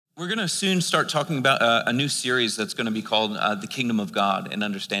We're going to soon start talking about a new series that's going to be called The Kingdom of God and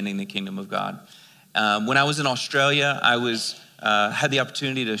Understanding the Kingdom of God. When I was in Australia, I had the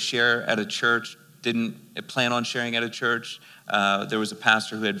opportunity to share at a church, didn't plan on sharing at a church. There was a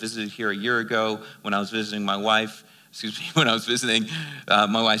pastor who had visited here a year ago when I was visiting my wife. When I was visiting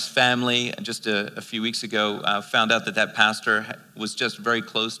my wife's family just a few weeks ago, found out that pastor was just very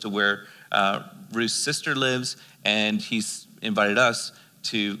close to where Ruth's sister lives, and he's invited us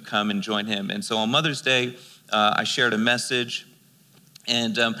to come and join him. And so on Mother's Day, I shared a message,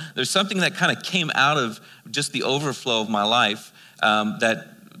 and there's something that kind of came out of just the overflow of my life that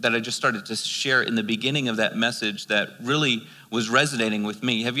I just started to share in the beginning of that message that really was resonating with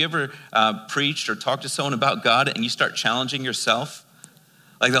me. Have you ever preached or talked to someone about God and you start challenging yourself?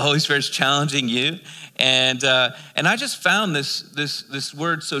 Like the Holy Spirit's challenging you. And I just found this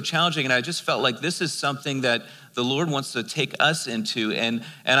word so challenging, and I just felt like this is something that the Lord wants to take us into. And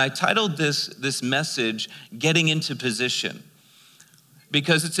I titled this message, Getting into Position.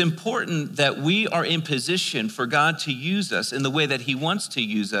 Because it's important that we are in position for God to use us in the way that he wants to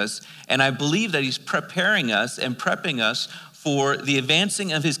use us. And I believe that he's preparing us and prepping us for the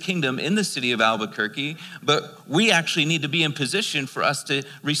advancing of his kingdom in the city of Albuquerque. But we actually need to be in position for us to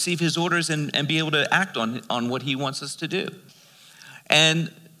receive his orders and be able to act on what he wants us to do.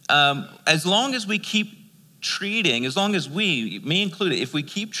 And as long as we keep treating, as long as me included, if we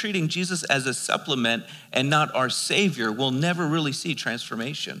keep treating Jesus as a supplement and not our Savior, we'll never really see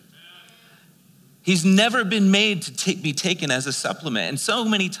transformation. He's never been made to be taken as a supplement. And so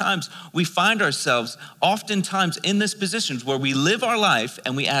many times we find ourselves oftentimes in this position where we live our life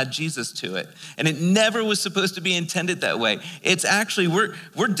and we add Jesus to it. And it never was supposed to be intended that way. It's actually,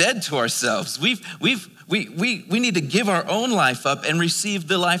 we're dead to ourselves. We need to give our own life up and receive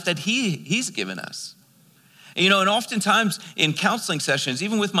the life that he's given us. You know, and oftentimes in counseling sessions,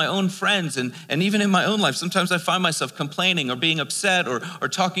 even with my own friends and even in my own life, sometimes I find myself complaining or being upset or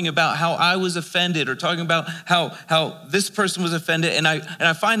talking about how I was offended or talking about how this person was offended. And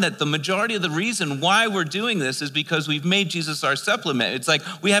I find that the majority of the reason why we're doing this is because we've made Jesus our supplement. It's like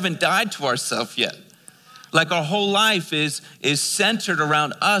we haven't died to ourselves yet. Like our whole life is centered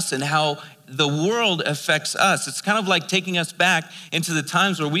around us and how the world affects us. It's kind of like taking us back into the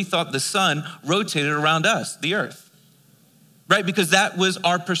times where we thought the sun rotated around us, the earth, right? Because that was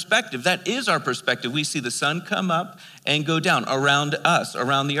our perspective. That is our perspective. We see the sun come up and go down around us,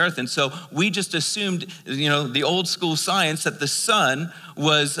 around the earth. And so we just assumed, the old school science that the sun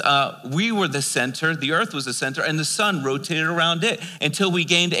was, we were the center, the earth was the center, and the sun rotated around it until we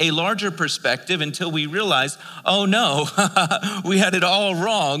gained a larger perspective, until we realized, oh no, we had it all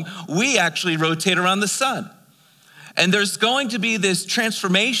wrong. We actually rotate around the sun. And there's going to be this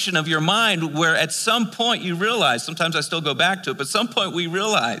transformation of your mind where at some point you realize, sometimes I still go back to it, but at some point we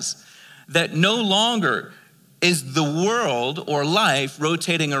realize that no longer is the world or life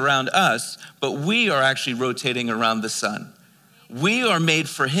rotating around us, but we are actually rotating around the sun. We are made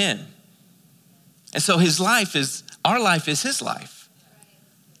for him. And so our life is his life.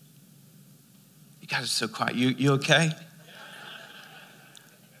 You guys are so quiet. You okay?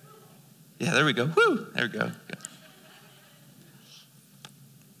 Yeah, there we go. Woo, there we go.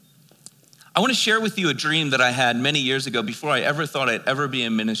 I want to share with you a dream that I had many years ago before I ever thought I'd ever be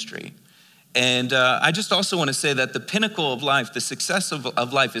in ministry. And I just also want to say that the pinnacle of life, the success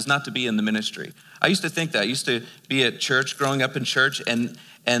of life is not to be in the ministry. I used to think that. I used to be at church, growing up in church, and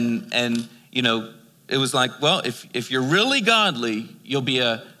it was like, well, if you're really godly, you'll be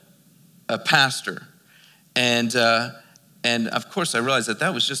a pastor. And of course I realized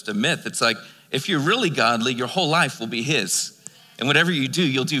that was just a myth. It's like, if you're really godly, your whole life will be his. And whatever you do,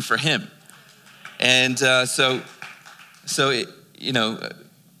 you'll do for him. And so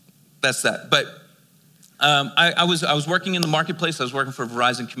that's that. But I was working in the marketplace. I was working for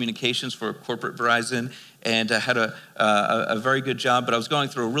Verizon Communications, for corporate Verizon, and I had a very good job. But I was going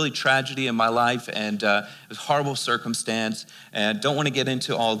through a really tragedy in my life, and it was a horrible circumstance. And I don't want to get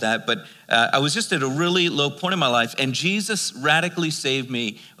into all that, but I was just at a really low point in my life, and Jesus radically saved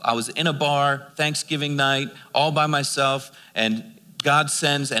me. I was in a bar, Thanksgiving night, all by myself, and God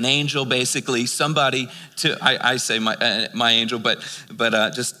sends an angel, basically, somebody to, I say my angel, but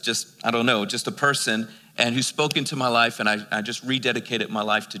just I don't know, just a person, and who spoke into my life, and I just rededicated my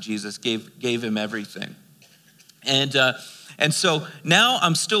life to Jesus, gave him everything. And so now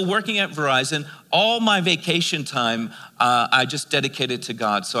I'm still working at Verizon. All my vacation time, I just dedicated to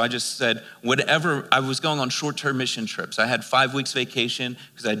God. So I just said, whatever, I was going on short-term mission trips. I had 5 weeks vacation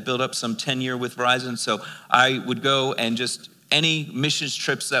because I'd built up some tenure with Verizon. So I would go and just any missions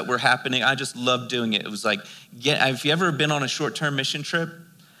trips that were happening, I just loved doing it. It was like, have you ever been on a short-term mission trip?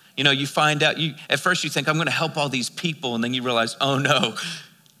 You find out, at first you think, I'm gonna help all these people, and then you realize, oh no,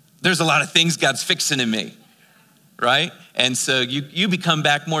 there's a lot of things God's fixing in me, right? And so you become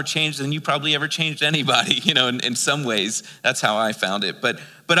back more changed than you probably ever changed anybody, in some ways. That's how I found it. But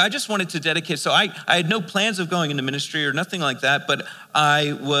I just wanted to dedicate, so I had no plans of going into ministry or nothing like that, but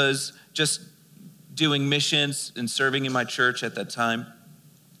I was just doing missions and serving in my church at that time.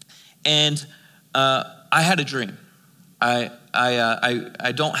 And I had a dream. I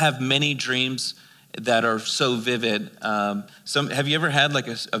don't have many dreams that are so vivid. Have you ever had like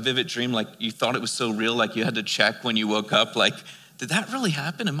a vivid dream, like you thought it was so real, like you had to check when you woke up, like, did that really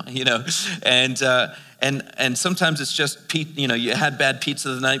happen? And sometimes it's just, you had bad pizza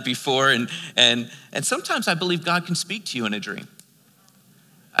the night before, and sometimes I believe God can speak to you in a dream.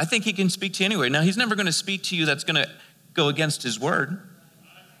 I think he can speak to you anyway. Now, he's never going to speak to you that's going to go against his word,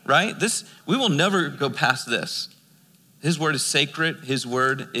 right? We will never go past this. His word is sacred. His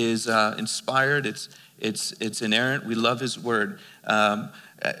word is inspired. It's inerrant. We love his word.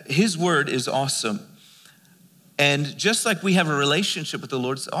 His word is awesome. And just like we have a relationship with the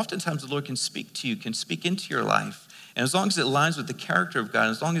Lord, oftentimes the Lord can speak to you, can speak into your life. And as long as it aligns with the character of God,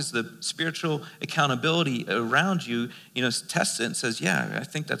 as long as the spiritual accountability around you, tests it and says, yeah, I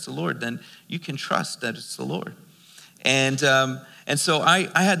think that's the Lord, then you can trust that it's the Lord. And so I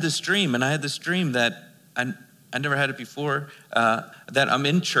had this dream, that I never had it before, that I'm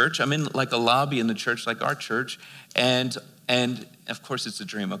in church. I'm in like a lobby in the church, like our church. And of course it's a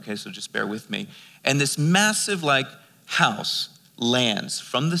dream, okay, so just bear with me. And this massive like house lands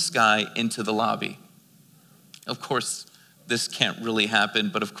from the sky into the lobby. Of course, this can't really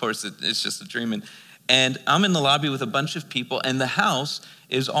happen, but of course it's just a dream. And I'm in the lobby with a bunch of people, and the house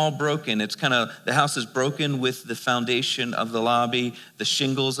is all broken. The house is broken with the foundation of the lobby, the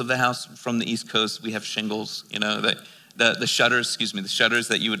shingles of the house. From the East Coast, we have shingles, the shutters, the shutters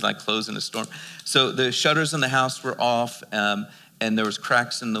that you would like close in a storm. So the shutters in the house were off, and there was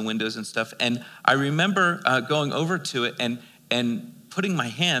cracks in the windows and stuff. And I remember going over to it and putting my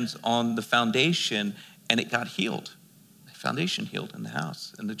hands on the foundation, and it got healed. The foundation healed in the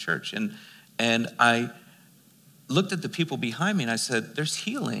house, in the church. And I looked at the people behind me and I said, there's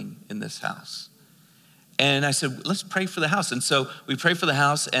healing in this house. And I said, let's pray for the house. And so we pray for the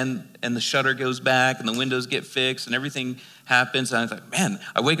house, and the shutter goes back and the windows get fixed and everything happens. And I thought, man,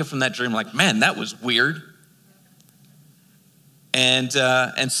 I wake up from that dream like, man, that was weird. And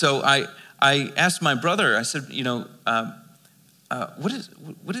so I asked my brother, I said, what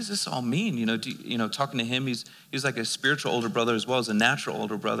does this all mean? Talking to him, he's like a spiritual older brother as well as a natural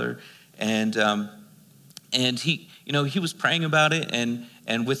older brother. And he was praying about it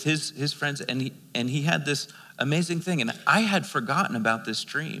and with his friends, and he had this amazing thing. And I had forgotten about this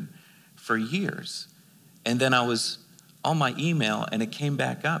dream for years. And then I was on my email and it came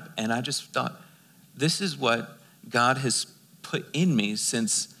back up, and I just thought, this is what God has put in me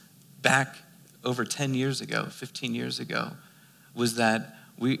since back over 10 years ago, 15 years ago, was that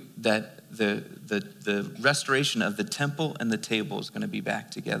the restoration of the temple and the table is going to be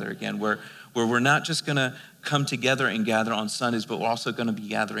back together again, where we're not just going to come together and gather on Sundays, but we're also going to be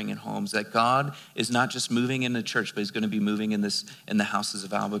gathering in homes. That God is not just moving in the church, but he's going to be moving in the houses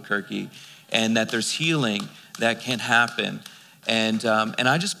of Albuquerque, and that there's healing that can happen. And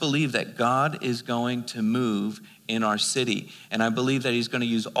I just believe that God is going to move in our city. And I believe that he's going to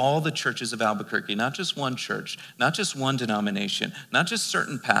use all the churches of Albuquerque, not just one church, not just one denomination, not just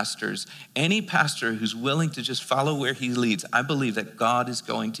certain pastors, any pastor who's willing to just follow where he leads. I believe that God is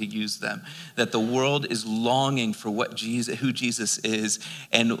going to use them, that the world is longing for who Jesus is,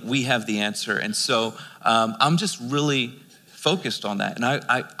 and we have the answer. And so I'm just really focused on that. And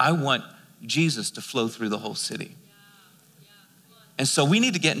I want Jesus to flow through the whole city. And so we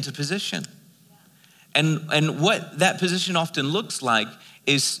need to get into position. And what that position often looks like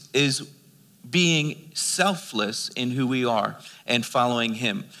is being selfless in who we are and following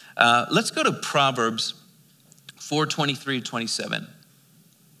him. Let's go to Proverbs 4:23-27. It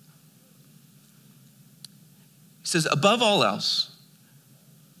says, above all else,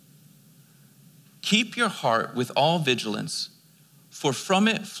 keep your heart with all vigilance, for from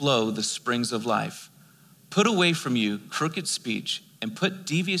it flow the springs of life. Put away from you crooked speech and put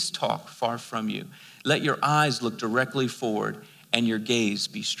devious talk far from you. Let your eyes look directly forward and your gaze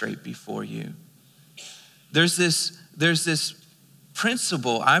be straight before you. There's this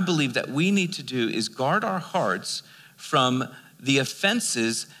principle I believe that we need to do is guard our hearts from the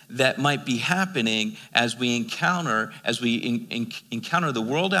offenses that might be happening as we encounter the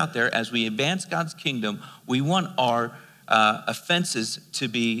world out there, as we advance God's kingdom. We want our offenses to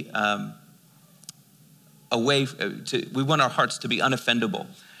be we want our hearts to be unoffendable.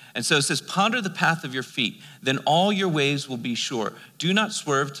 And so it says, ponder the path of your feet, then all your ways will be sure. Do not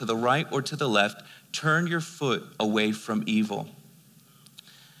swerve to the right or to the left. Turn your foot away from evil.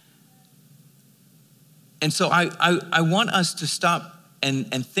 And so I want us to stop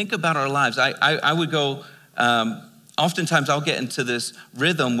and think about our lives. I would go, oftentimes I'll get into this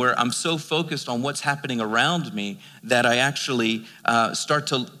rhythm where I'm so focused on what's happening around me that I actually start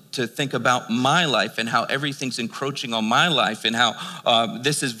to think about my life and how everything's encroaching on my life and how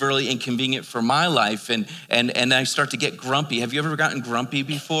this is really inconvenient for my life. And I start to get grumpy. Have you ever gotten grumpy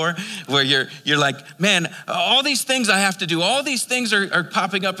before? Where you're like, man, all these things I have to do, all these things are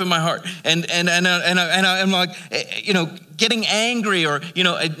popping up in my heart. And I'm like, getting angry, or,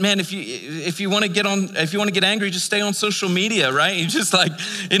 man, if you want to get angry, just stay on social media, right? You just like,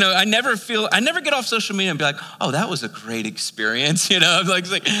 I never get off social media and be like, oh, that was a great experience. I'm like,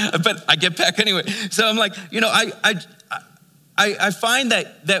 but I get back anyway. So I'm like, I find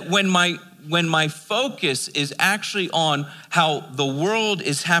that when my focus is actually on how the world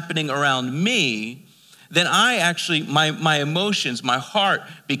is happening around me, then my emotions, my heart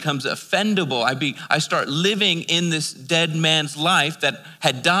becomes offendable. I start living in this dead man's life that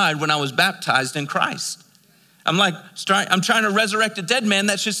had died when I was baptized in Christ. I'm trying to resurrect a dead man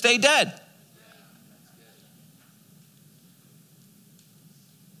that should stay dead.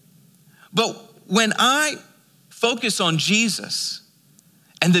 But when I focus on Jesus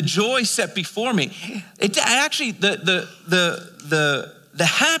and the joy set before me, it actually, the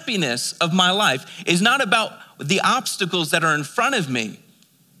happiness of my life is not about the obstacles that are in front of me.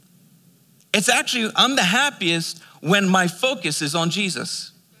 It's actually, I'm the happiest when my focus is on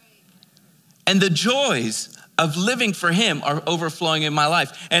Jesus. And the joys of living for him are overflowing in my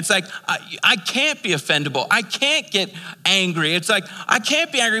life. And it's like, I can't be offendable. I can't get angry. It's like, I can't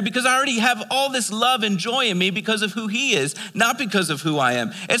be angry because I already have all this love and joy in me because of who he is, not because of who I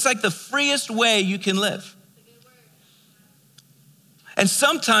am. It's like the freest way you can live. And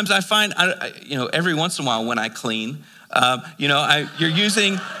sometimes I find, every once in a while when I clean, you're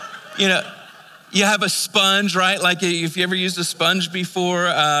using, you have a sponge, right? Like if you ever used a sponge before,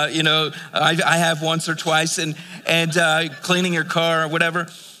 I have once or twice, and cleaning your car or whatever.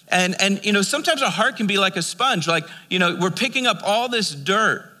 And sometimes our heart can be like a sponge. Like, we're picking up all this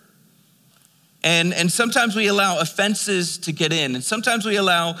dirt. And sometimes we allow offenses to get in. And sometimes we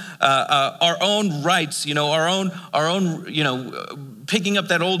allow our own rights, our own, picking up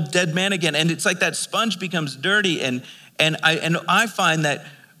that old dead man again. And it's like that sponge becomes dirty. And I find that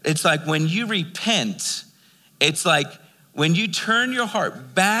it's like when you repent, it's like when you turn your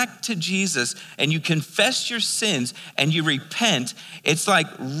heart back to Jesus and you confess your sins and you repent, it's like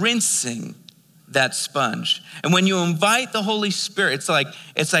rinsing that sponge. And when you invite the Holy Spirit,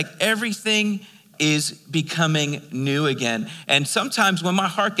 it's like everything is becoming new again. And sometimes when my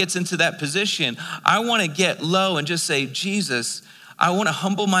heart gets into that position, I want to get low and just say, Jesus, I want to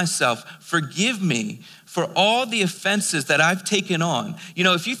humble myself. Forgive me for all the offenses that I've taken on.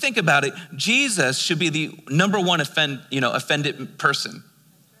 If you think about it, Jesus should be the number one offended person,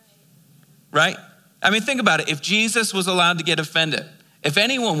 right? I mean, think about it. If Jesus was allowed to get offended, if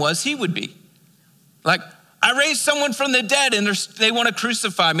anyone was, he would be. Like, I raised someone from the dead and they want to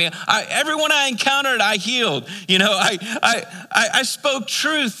crucify me. Everyone I encountered, I healed. I spoke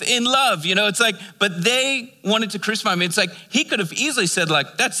truth in love. It's like, but they wanted to crucify me. It's like, he could have easily said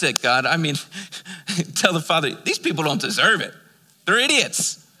like, that's it, God. I mean, tell the Father, these people don't deserve it. They're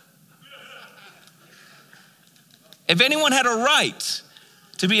idiots. If anyone had a right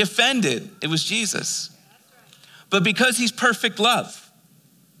to be offended, it was Jesus. But because he's perfect love,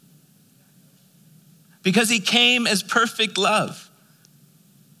 because he came as perfect love,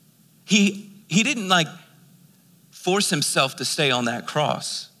 he didn't like force himself to stay on that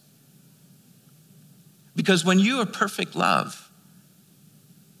cross. Because when you are perfect love,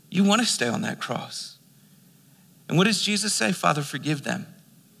 you want to stay on that cross. And what does Jesus say? Father, forgive them,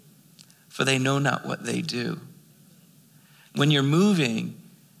 for they know not what they do. When you're moving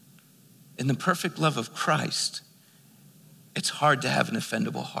in the perfect love of Christ, it's hard to have an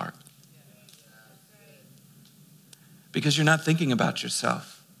offendable heart. Because you're not thinking about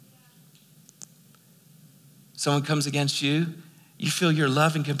yourself. Someone comes against you, you feel your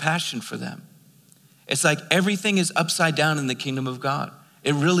love and compassion for them. It's like everything is upside down in the kingdom of God.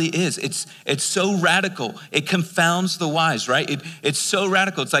 It really is. It's so radical. It confounds the wise, right? It's so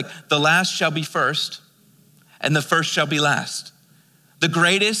radical. It's like the last shall be first and the first shall be last. The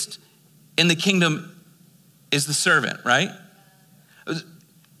greatest in the kingdom is the servant, right?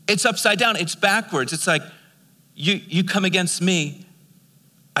 It's upside down. It's backwards. It's like, you come against me,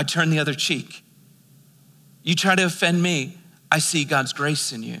 I turn the other cheek. You try to offend me, I see God's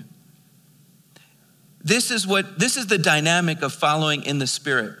grace in you. This is the dynamic of following in the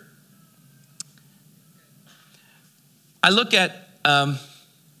Spirit. I look at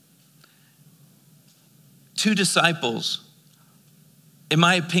two disciples. In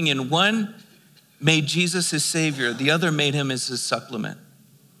my opinion, one made Jesus his Savior, the other made him as his supplement.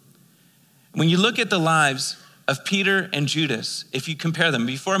 When you look at the lives of Peter and Judas, if you compare them,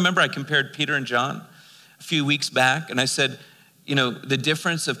 remember I compared Peter and John a few weeks back, and I said, the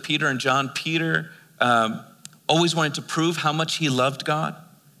difference of Peter and John. Peter always wanted to prove how much he loved God,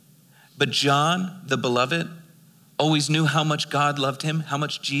 but John, the beloved, always knew how much God loved him, how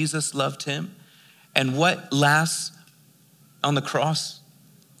much Jesus loved him. And what lasts on the cross?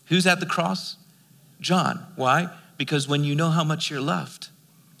 Who's at the cross? John. Why? Because when you know how much you're loved,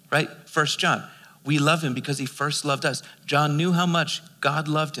 right? 1 John, we love him because he first loved us. John knew how much God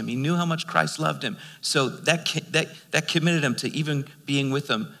loved him. He knew how much Christ loved him. So that committed him to even being with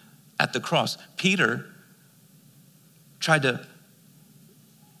him at the cross. Peter tried to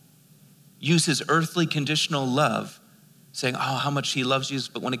use his earthly conditional love, saying, how much he loves Jesus.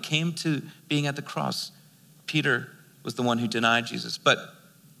 But when it came to being at the cross, Peter was the one who denied Jesus. But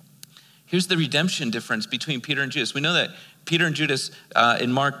here's the redemption difference between Peter and Judas. We know that Peter and Judas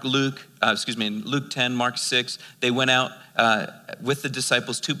in Luke 10, Mark 6, they went out with the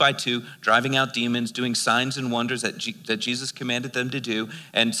disciples 2 by 2, driving out demons, doing signs and wonders that Jesus commanded them to do.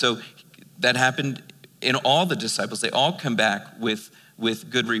 And so that happened in all the disciples. They all come back with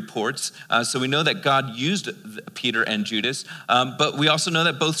good reports. So we know that God used Peter and Judas, but we also know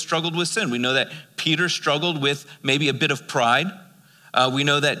that both struggled with sin. We know that Peter struggled with maybe a bit of pride. We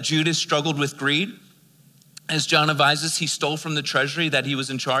know that Judas struggled with greed. As John advises, he stole from the treasury that he was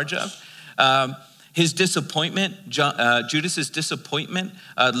in charge of. His disappointment, Judas's disappointment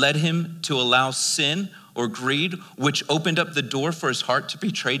led him to allow sin or greed, which opened up the door for his heart to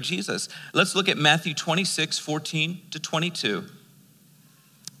betray Jesus. Let's look at Matthew 26, 14 to 22.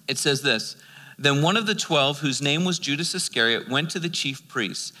 It says this, "Then one of the 12, whose name was Judas Iscariot, went to the chief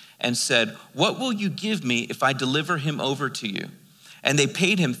priests and said, 'What will you give me if I deliver him over to you?' And they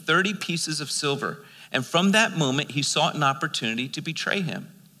paid him 30 pieces of silver. And from that moment, he sought an opportunity to betray him.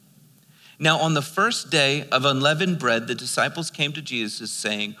 Now, on the first day of unleavened bread, the disciples came to Jesus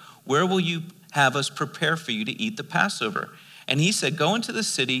saying, 'Where will you have us prepare for you to eat the Passover?' And he said, 'Go into the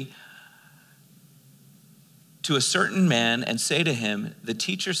city to a certain man and say to him, the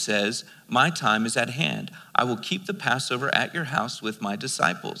teacher says, my time is at hand. I will keep the Passover at your house with my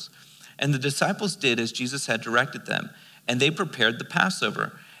disciples.' And the disciples did as Jesus had directed them, and they prepared the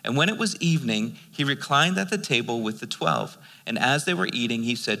Passover. And when it was evening, he reclined at the table with the 12. And as they were eating,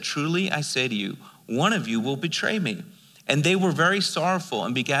 he said, 'Truly I say to you, one of you will betray me.' And they were very sorrowful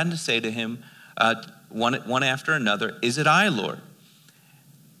and began to say to him, one after another, 'Is it I, Lord?'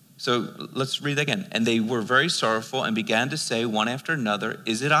 So let's read that again. And they were very sorrowful and began to say one after another,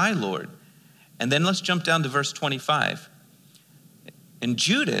 'Is it I, Lord?' And then let's jump down to verse 25. And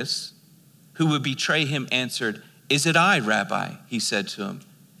Judas, who would betray him, answered, 'Is it I, Rabbi?' He said to him,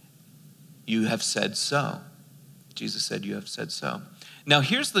 'You have said so.'" Jesus said, "You have said so." Now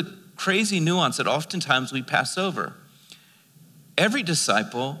here's the crazy nuance that oftentimes we pass over. Every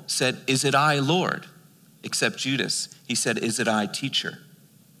disciple said, "Is it I, Lord?" Except Judas. He said, "Is it I, teacher?"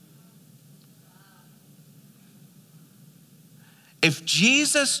 If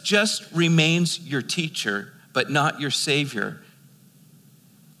Jesus just remains your teacher, but not your Savior,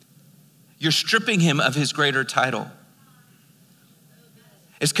 you're stripping him of his greater title.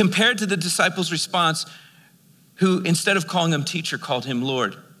 As compared to the disciples' response, who instead of calling him teacher, called him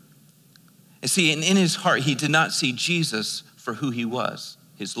Lord. And see, in his heart, he did not see Jesus for who he was,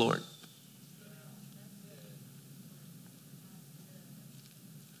 his Lord.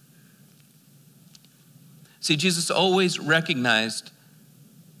 See, Peter always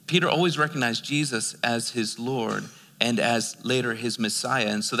recognized Jesus as his Lord and as later his Messiah.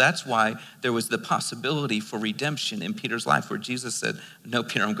 And so that's why there was the possibility for redemption in Peter's life, where Jesus said, "No,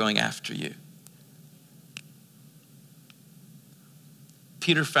 Peter, I'm going after you."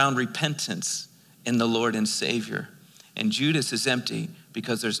 Peter found repentance in the Lord and Savior. And Judas is empty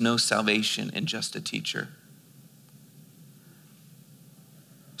because there's no salvation in just a teacher.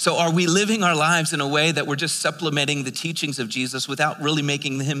 So are we living our lives in a way that we're just supplementing the teachings of Jesus without really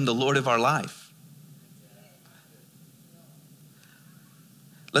making him the Lord of our life?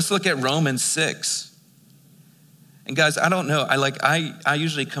 Let's look at Romans 6. And guys, I don't know. I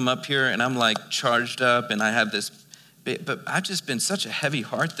usually come up here and I'm like charged up and I have this, but I've just been such a heavy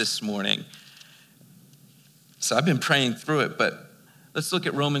heart this morning. So I've been praying through it, but let's look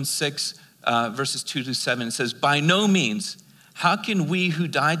at Romans 6, verses 2 to 7. It says, "By no means how can we who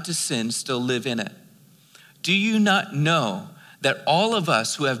died to sin still live in it? Do you not know that all of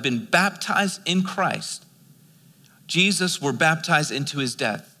us who have been baptized in Christ, Jesus, were baptized into his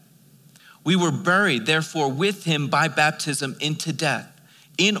death? We were buried, therefore, with him by baptism into death,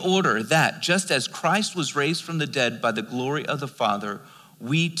 in order that, just as Christ was raised from the dead by the glory of the Father,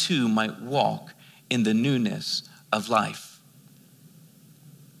 we too might walk in the newness of life.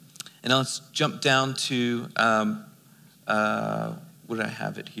 And let's jump down to, where did I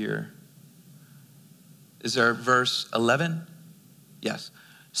have it here? Is there verse 11? Yes.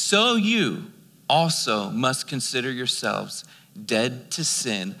 So you also must consider yourselves dead to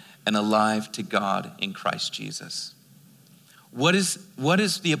sin and alive to God in Christ Jesus. What is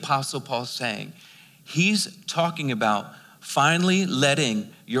the Apostle Paul saying? He's talking about finally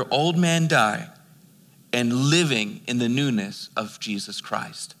letting your old man die and living in the newness of Jesus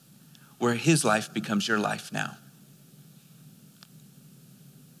Christ, where his life becomes your life now.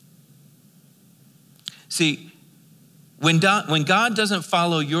 See, when God doesn't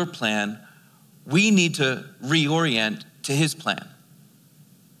follow your plan, we need to reorient to his plan.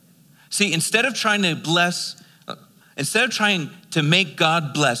 See, instead of trying to make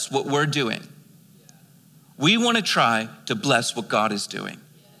God bless what we're doing, we want to try to bless what God is doing.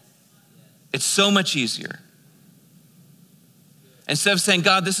 It's so much easier. Instead of saying,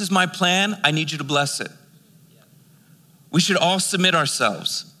 God, this is my plan, I need you to bless it. We should all submit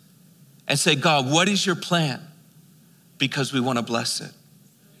ourselves and say, God, what is your plan? Because we want to bless it.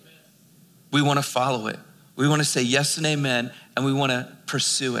 We want to follow it. We want to say yes and amen, and we want to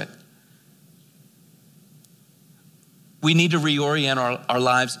pursue it. We need to reorient our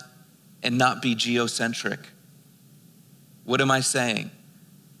lives and not be geocentric. What am I saying?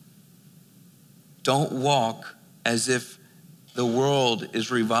 Don't walk as if the world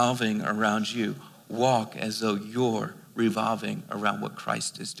is revolving around you. Walk as though you're revolving around what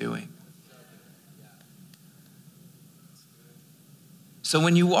Christ is doing. So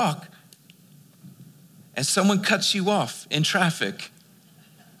when you walk and someone cuts you off in traffic,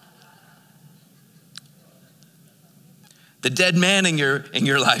 the dead man in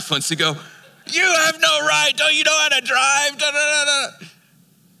your life wants to go, you have no right, don't you know how to drive? Da, da, da, da.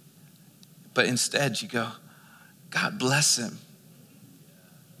 But instead you go, God bless him.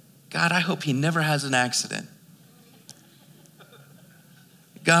 God, I hope he never has an accident.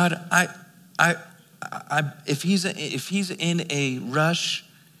 God, if he's in a rush,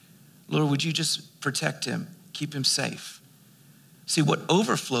 Lord, would you just protect him, keep him safe? See, what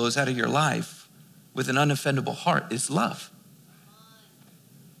overflows out of your life with an unoffendable heart is love.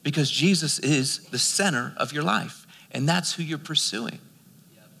 Because Jesus is the center of your life, and that's who you're pursuing.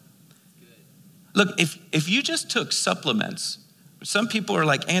 Look, if you just took supplements, some people are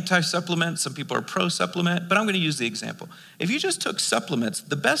like anti-supplement, some people are pro-supplement, but I'm going to use the example. If you just took supplements,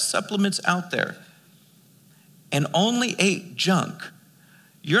 the best supplements out there, and only ate junk,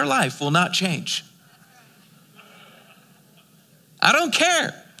 your life will not change. I don't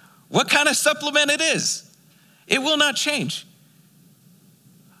care what kind of supplement it is. It will not change.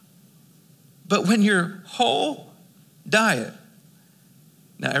 But when your whole diet,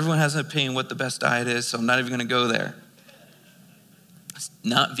 now everyone has an opinion what the best diet is, so I'm not even going to go there. It's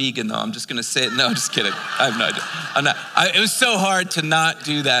not vegan though, I'm just going to say it. No, I'm just kidding. I have no idea. It was so hard to not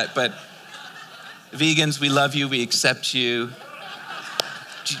do that, but vegans, we love you, we accept you.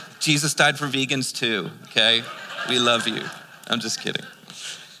 Jesus died for vegans too, okay? We love you. I'm just kidding.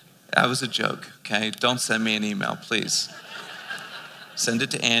 That was a joke, okay? Don't send me an email, please. Send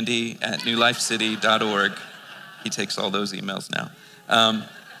it to Andy at newlifecity.org. He takes all those emails now.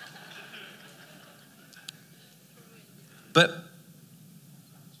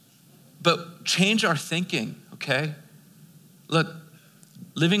 But change our thinking, okay? Look,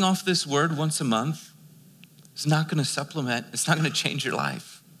 living off this word once a month is not going to supplement. It's not going to change your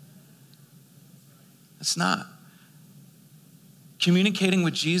life. It's not. Communicating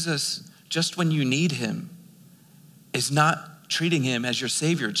with Jesus just when you need him is not treating him as your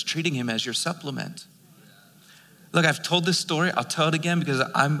savior. It's treating him as your supplement. Look, I've told this story. I'll tell it again because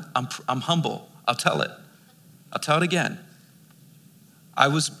I'm humble. I'll tell it. I'll tell it again. I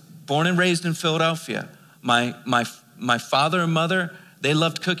was born and raised in Philadelphia. My father and mother, they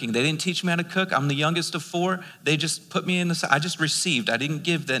loved cooking. They didn't teach me how to cook. I'm the youngest of four. They just put me in the, I just received. I didn't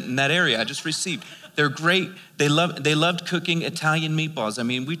give that in that area. I just received. They're great. They loved cooking Italian meatballs. I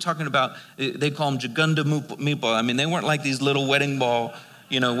mean, we're talking about, they call them Jagunda meatball. I mean, they weren't like these little wedding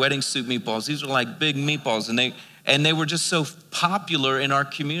soup meatballs. These were like big meatballs. And they were just so popular in our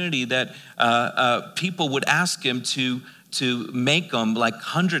community that people would ask him to to make them, like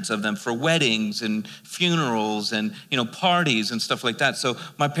hundreds of them, for weddings and funerals and, parties and stuff like that. So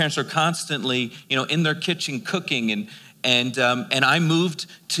my parents are constantly, in their kitchen cooking. And I moved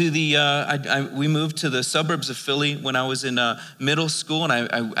to we moved to the suburbs of Philly when I was in middle school. And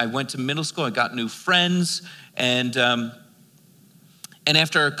I went to middle school. I got new friends. And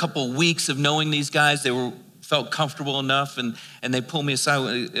after a couple weeks of knowing these guys, felt comfortable enough. And they pulled me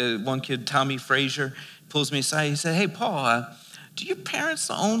aside. One kid, Tommy Frazier, pulls me aside. He said, "Hey, Paul, do your parents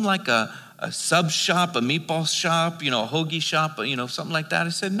own like a sub shop, a meatball shop, a hoagie shop, something like that?" I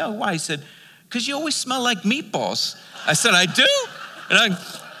said, "No, why?" He said, "Because you always smell like meatballs." I said, "I do?" And I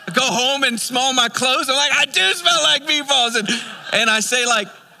go home and smell my clothes. I'm like, "I do smell like meatballs." And I say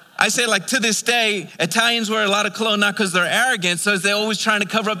like to this day, Italians wear a lot of cologne, not because they're arrogant, so they're always trying to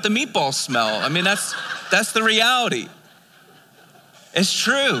cover up the meatball smell. I mean, that's the reality. It's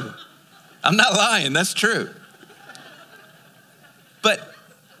true. I'm not lying, that's true. But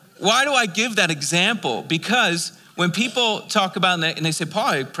why do I give that example? Because when people talk about it and they say, "Paul,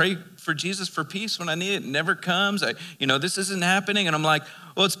 I pray for Jesus for peace when I need it. It never comes. This isn't happening." And I'm like,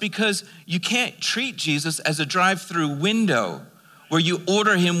 well, it's because you can't treat Jesus as a drive-through window where you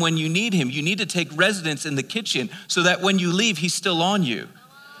order him when you need him. You need to take residence in the kitchen so that when you leave, he's still on you.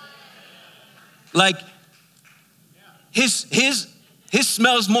 Like his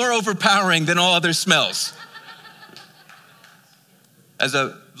smell is more overpowering than all other smells. As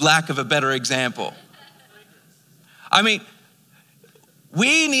a lack of a better example. I mean,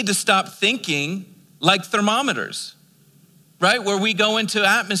 we need to stop thinking like thermometers, right? Where we go into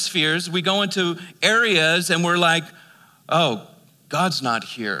atmospheres, we go into areas and we're like, "Oh, God's not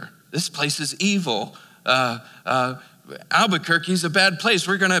here. This place is evil. Albuquerque's a bad place.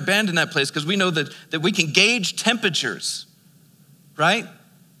 We're going to abandon that place because we know that we can gauge temperatures," right?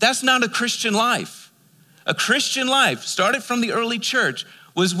 That's not a Christian life. A Christian life, started from the early church,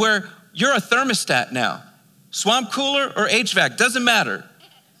 was where you're a thermostat now. Swamp cooler or HVAC, doesn't matter.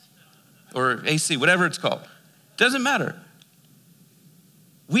 Or AC, whatever it's called. Doesn't matter.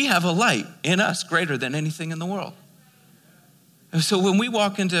 We have a light in us greater than anything in the world. And so when we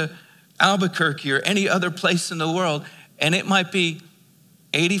walk into Albuquerque or any other place in the world, and it might be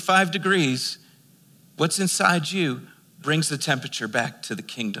 85 degrees, what's inside you brings the temperature back to the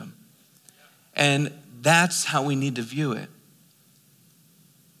kingdom. And that's how we need to view it.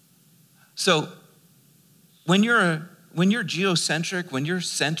 So when you're geocentric, when you're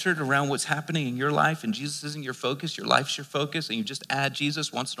centered around what's happening in your life and Jesus isn't your focus, your life's your focus, and you just add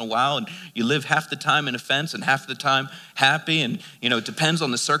Jesus once in a while and you live half the time in offense and half the time happy, and it depends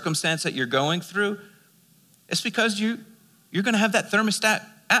on the circumstance that you're going through, it's because you're going to have that thermostat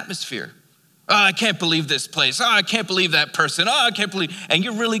atmosphere. "Oh, I can't believe this place. Oh, I can't believe that person. Oh, I can't believe," and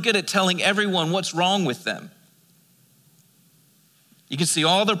you're really good at telling everyone what's wrong with them. You can see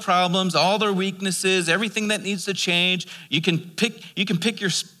all their problems, all their weaknesses, everything that needs to change. You can pick your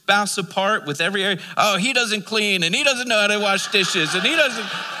spouse apart with every area. "Oh, he doesn't clean, and he doesn't know how to wash dishes, and he doesn't."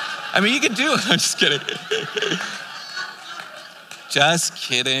 I mean, you can do it. I'm just kidding. Just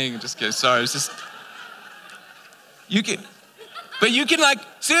kidding. Sorry, it's just. You can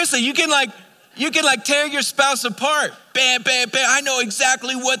tear your spouse apart. Bam, bam, bam. I know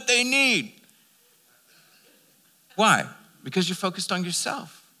exactly what they need. Why? Because you're focused on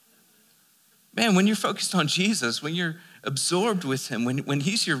yourself. Man, when you're focused on Jesus, when you're absorbed with him, when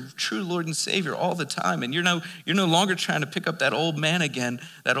he's your true Lord and Savior all the time, and you're no longer trying to pick up that old man again,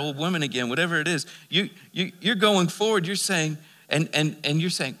 that old woman again, whatever it is, you're going forward, you're saying, and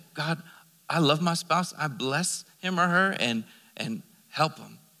you're saying, "God, I love my spouse, I bless him or her, and help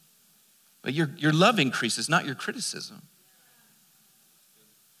him." But your love increases, not your criticism.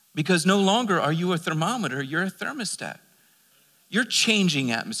 Because no longer are you a thermometer, you're a thermostat. You're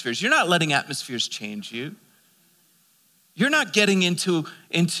changing atmospheres. You're not letting atmospheres change you. You're not getting into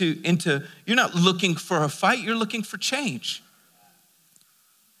you're not looking for a fight, you're looking for change.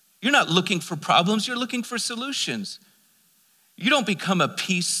 You're not looking for problems, you're looking for solutions. You don't become a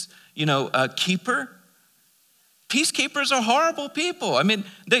peace, keeper. Peacekeepers are horrible people. I mean,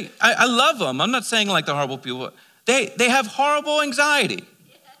 I love them. I'm not saying like they're horrible people. They have horrible anxiety.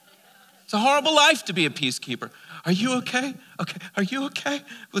 It's a horrible life to be a peacekeeper. "Are you okay? Okay, are you okay?"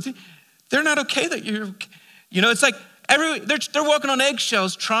 They're not okay that you're okay. It's like they're walking on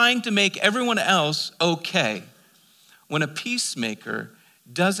eggshells trying to make everyone else okay. When a peacemaker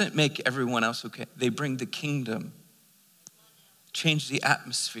doesn't make everyone else okay, they bring the kingdom, change the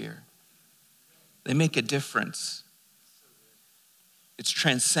atmosphere. They make a difference. It's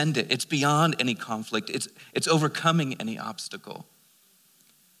transcendent. It's beyond any conflict. It's overcoming any obstacle.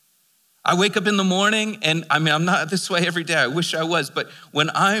 I wake up in the morning, and I'm not this way every day. I wish I was. But when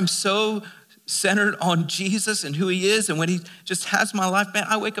I'm so centered on Jesus and who he is and when he just has my life, man,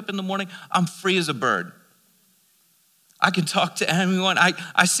 I wake up in the morning, I'm free as a bird. I can talk to anyone.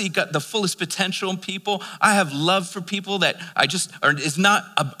 I see the fullest potential in people. I have love for people that is not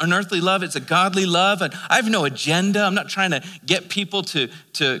an earthly love, it's a godly love. And I have no agenda. I'm not trying to get people to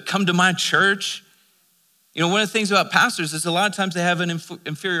come to my church. You know, one of the things about pastors is a lot of times they have an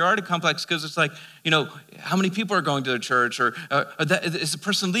inferiority complex because it's like, you know, how many people are going to their church or is a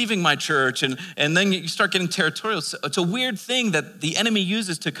person leaving my church? And then you start getting territorial. So it's a weird thing that the enemy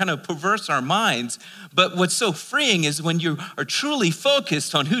uses to kind of perverse our minds. But what's so freeing is when you are truly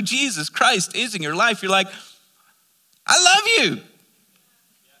focused on who Jesus Christ is in your life, you're like, I love you.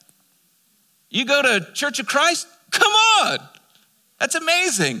 You go to Church of Christ? Come on. That's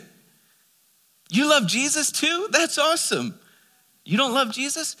amazing. You love Jesus too? That's awesome. You don't love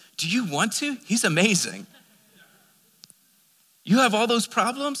Jesus? Do you want to? He's amazing. You have all those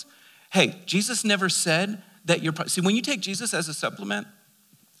problems? Hey, Jesus never said that you're, see, when you take Jesus as a supplement,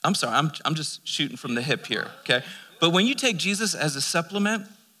 I'm sorry, I'm just shooting from the hip here, okay? But when you take Jesus as a supplement,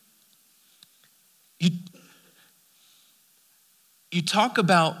 you talk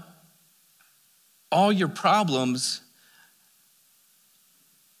about all your problems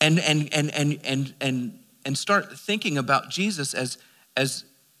and start thinking about Jesus as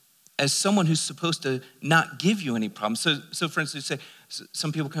someone who's supposed to not give you any problems. So for instance, say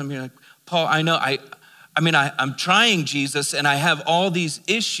some people come here like, Paul, I know I'm trying Jesus and I have all these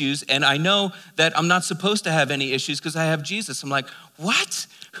issues and I know that I'm not supposed to have any issues because I have Jesus. I'm like, what?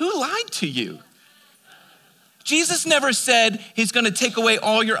 Who lied to you? Jesus never said he's going to take away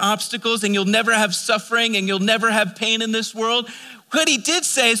all your obstacles and you'll never have suffering and you'll never have pain in this world. What he did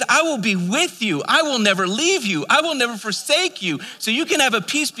say is, I will be with you. I will never leave you. I will never forsake you. So you can have a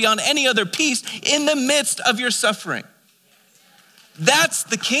peace beyond any other peace in the midst of your suffering. That's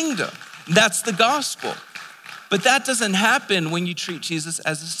the kingdom. That's the gospel. But that doesn't happen when you treat Jesus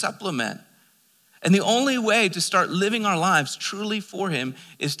as a supplement. And the only way to start living our lives truly for him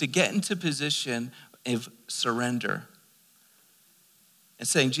is to get into position of surrender. And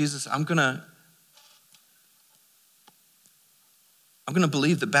saying, Jesus, I'm gonna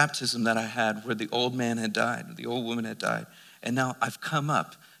believe the baptism that I had where the old man had died, the old woman had died. And now I've come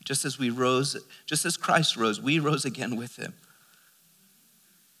up, just as Christ rose, we rose again with him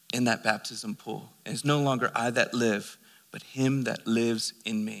in that baptism pool. And it's no longer I that live, but him that lives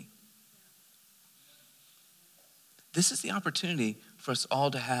in me. This is the opportunity for us all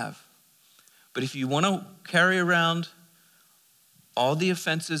to have. But if you want to carry around all the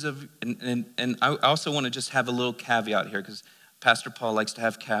offenses of, and I also want to just have a little caveat here because Pastor Paul likes to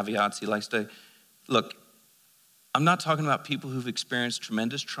have caveats. He likes to, look, I'm not talking about people who've experienced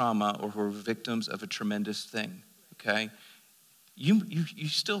tremendous trauma or who are victims of a tremendous thing, okay? You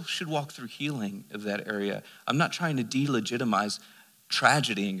still should walk through healing of that area. I'm not trying to delegitimize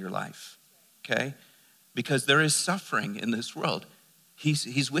tragedy in your life, okay? Because there is suffering in this world.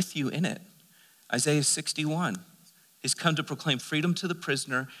 He's with you in it. Isaiah 61, he's come to proclaim freedom to the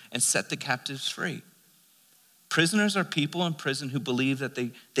prisoner and set the captives free. Prisoners are people in prison who believe that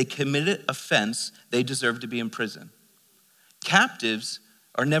they committed offense, they deserve to be in prison. Captives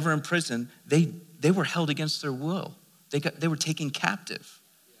are never in prison. They were held against their will. They were taken captive.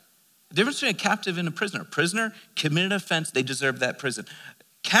 The difference between a captive and a prisoner committed offense, they deserve that prison.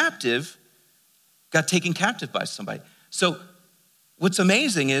 Captive got taken captive by somebody. So what's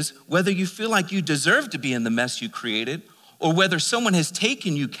amazing is whether you feel like you deserve to be in the mess you created or whether someone has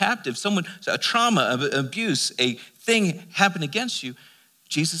taken you captive, a trauma, an abuse, a thing happened against you,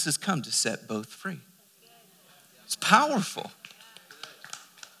 Jesus has come to set both free. It's powerful.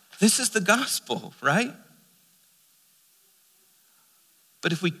 This is the gospel, right?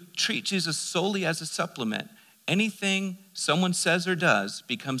 But if we treat Jesus solely as a supplement, anything someone says or does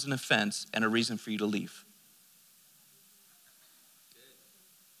becomes an offense and a reason for you to leave.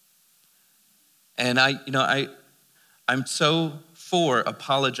 And I'm so for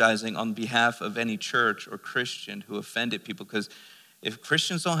apologizing on behalf of any church or Christian who offended people, because if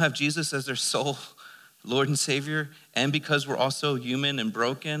Christians don't have Jesus as their sole Lord and Savior, and because we're also human and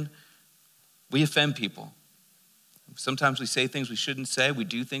broken, we offend people. Sometimes we say things we shouldn't say, we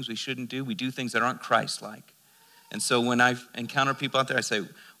do things we shouldn't do, we do things that aren't Christ-like. And so when I encounter people out there, I say,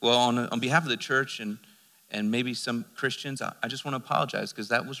 well, on behalf of the church and maybe some Christians, I just want to apologize because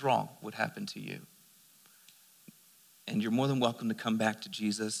that was wrong, what happened to you. And you're more than welcome to come back to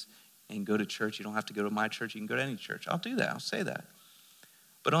Jesus and go to church. You don't have to go to my church. You can go to any church. I'll do that. I'll say that.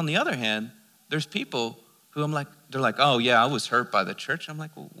 But on the other hand, there's people Who I'm like, they're like, oh yeah, I was hurt by the church. I'm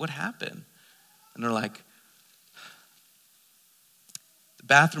like, well, what happened? And they're like, the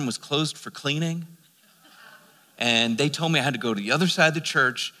bathroom was closed for cleaning. And they told me I had to go to the other side of the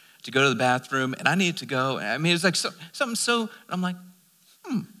church to go to the bathroom, and I needed to go. I mean, it was like something so, I'm like,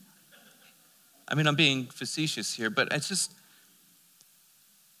 I mean, I'm being facetious here, but it's just,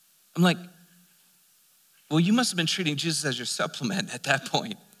 I'm like, well, you must have been treating Jesus as your supplement at that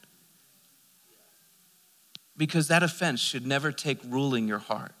point. Because that offense should never take ruling your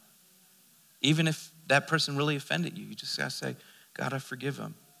heart. Even if that person really offended you, you just gotta say, God, I forgive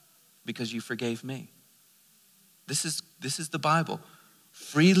him because you forgave me. This is the Bible.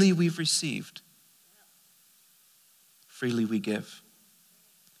 Freely we've received. Freely we give.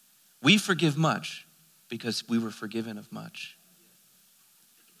 We forgive much because we were forgiven of much.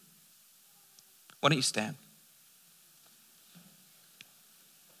 Why don't you stand?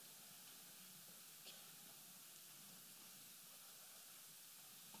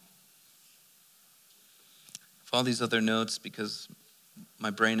 For all these other notes, because my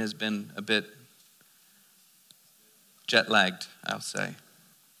brain has been a bit jet lagged, I'll say.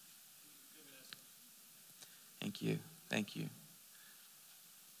 Thank you. Thank you.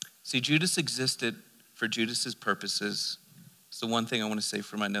 See, Judas existed for Judas's purposes. It's the one thing I want to say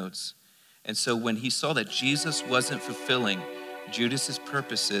for my notes. And so when he saw that Jesus wasn't fulfilling Judas's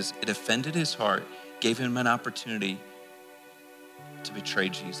purposes, it offended his heart, gave him an opportunity to betray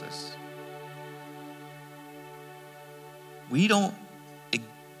Jesus.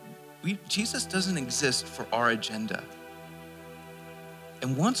 Jesus doesn't exist for our agenda.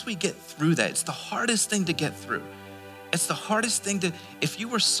 And once we get through that, it's the hardest thing to get through. It's the hardest thing if you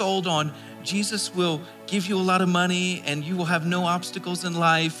were sold on Jesus will give you a lot of money and you will have no obstacles in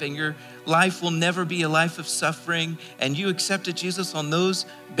life and your life will never be a life of suffering and you accepted Jesus on those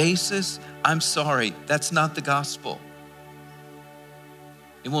basis, I'm sorry, that's not the gospel.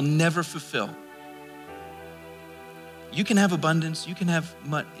 It will never fulfill. You can have abundance, you can have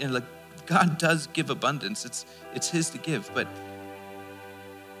money, like God does give abundance, it's his to give, but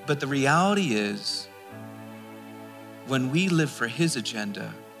the reality is, when we live for his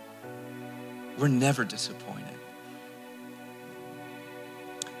agenda, we're never disappointed.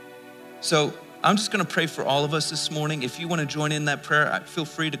 So I'm just gonna pray for all of us this morning. If you wanna join in that prayer, feel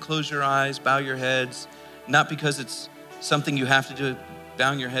free to close your eyes, bow your heads, not because it's something you have to do.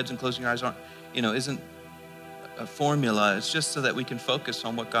 Bowing your heads and closing your eyes isn't a formula. It's just so that we can focus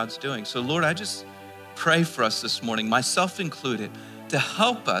on what God's doing. So Lord, I just pray for us this morning, myself included, to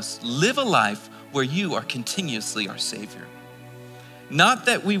help us live a life where you are continuously our Savior. Not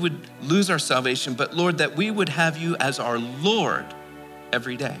that we would lose our salvation, but Lord, that we would have you as our Lord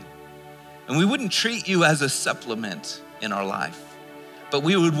every day. And we wouldn't treat you as a supplement in our life, but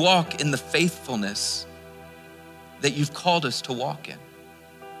we would walk in the faithfulness that you've called us to walk in.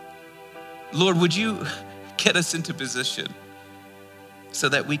 Lord, would you get us into position so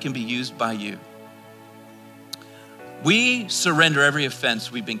that we can be used by you? We surrender every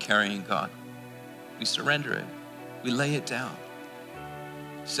offense we've been carrying, God. We surrender it. We lay it down.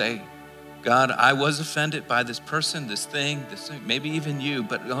 Say, God, I was offended by this person, this thing, maybe even you,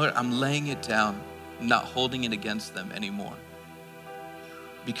 but Lord, I'm laying it down. I'm not holding it against them anymore.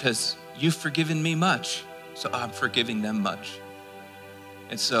 Because you've forgiven me much, so I'm forgiving them much.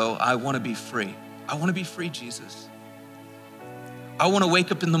 And so I want to be free. I want to be free, Jesus. I want to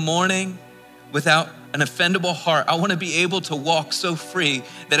wake up in the morning without an offendable heart. I want to be able to walk so free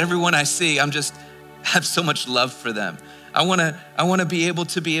that everyone I see, have so much love for them. I want to be able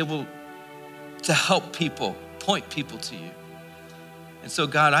to help people, point people to you. And so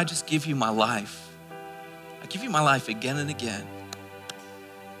God, I just give you my life. I give you my life again and again.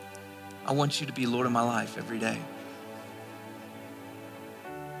 I want you to be Lord of my life every day.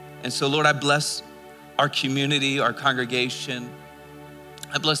 And so Lord, I bless our community, our congregation.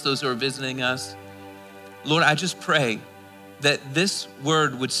 I bless those who are visiting us. Lord, I just pray that this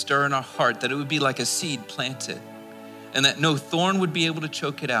word would stir in our heart, that it would be like a seed planted, and that no thorn would be able to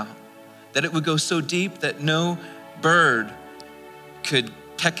choke it out, that it would go so deep that no bird could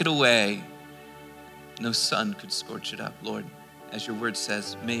peck it away, no sun could scorch it up. Lord, as your word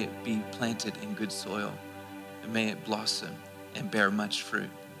says, may it be planted in good soil, and may it blossom and bear much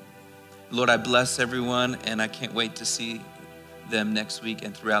fruit. Lord, I bless everyone, and I can't wait to see them next week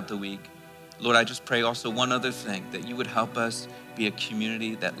and throughout the week. Lord, I just pray also one other thing, that you would help us be a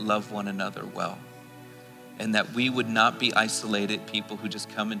community that love one another well, and that we would not be isolated people who just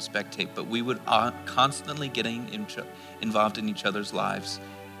come and spectate, but we would constantly getting involved in each other's lives.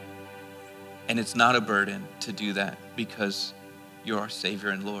 And it's not a burden to do that because you're our Savior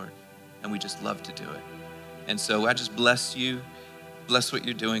and Lord, and we just love to do it. And so I just bless you, bless what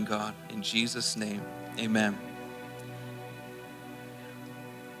you're doing, God, in Jesus' name, amen.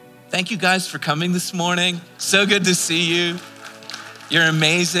 Thank you guys for coming this morning. So good to see you. You're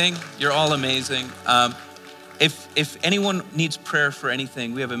amazing. You're all amazing. If anyone needs prayer for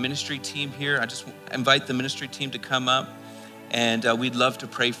anything, we have a ministry team here. I just invite the ministry team to come up, and we'd love to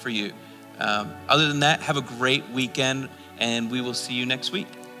pray for you. Other than that, have a great weekend, and we will see you next week.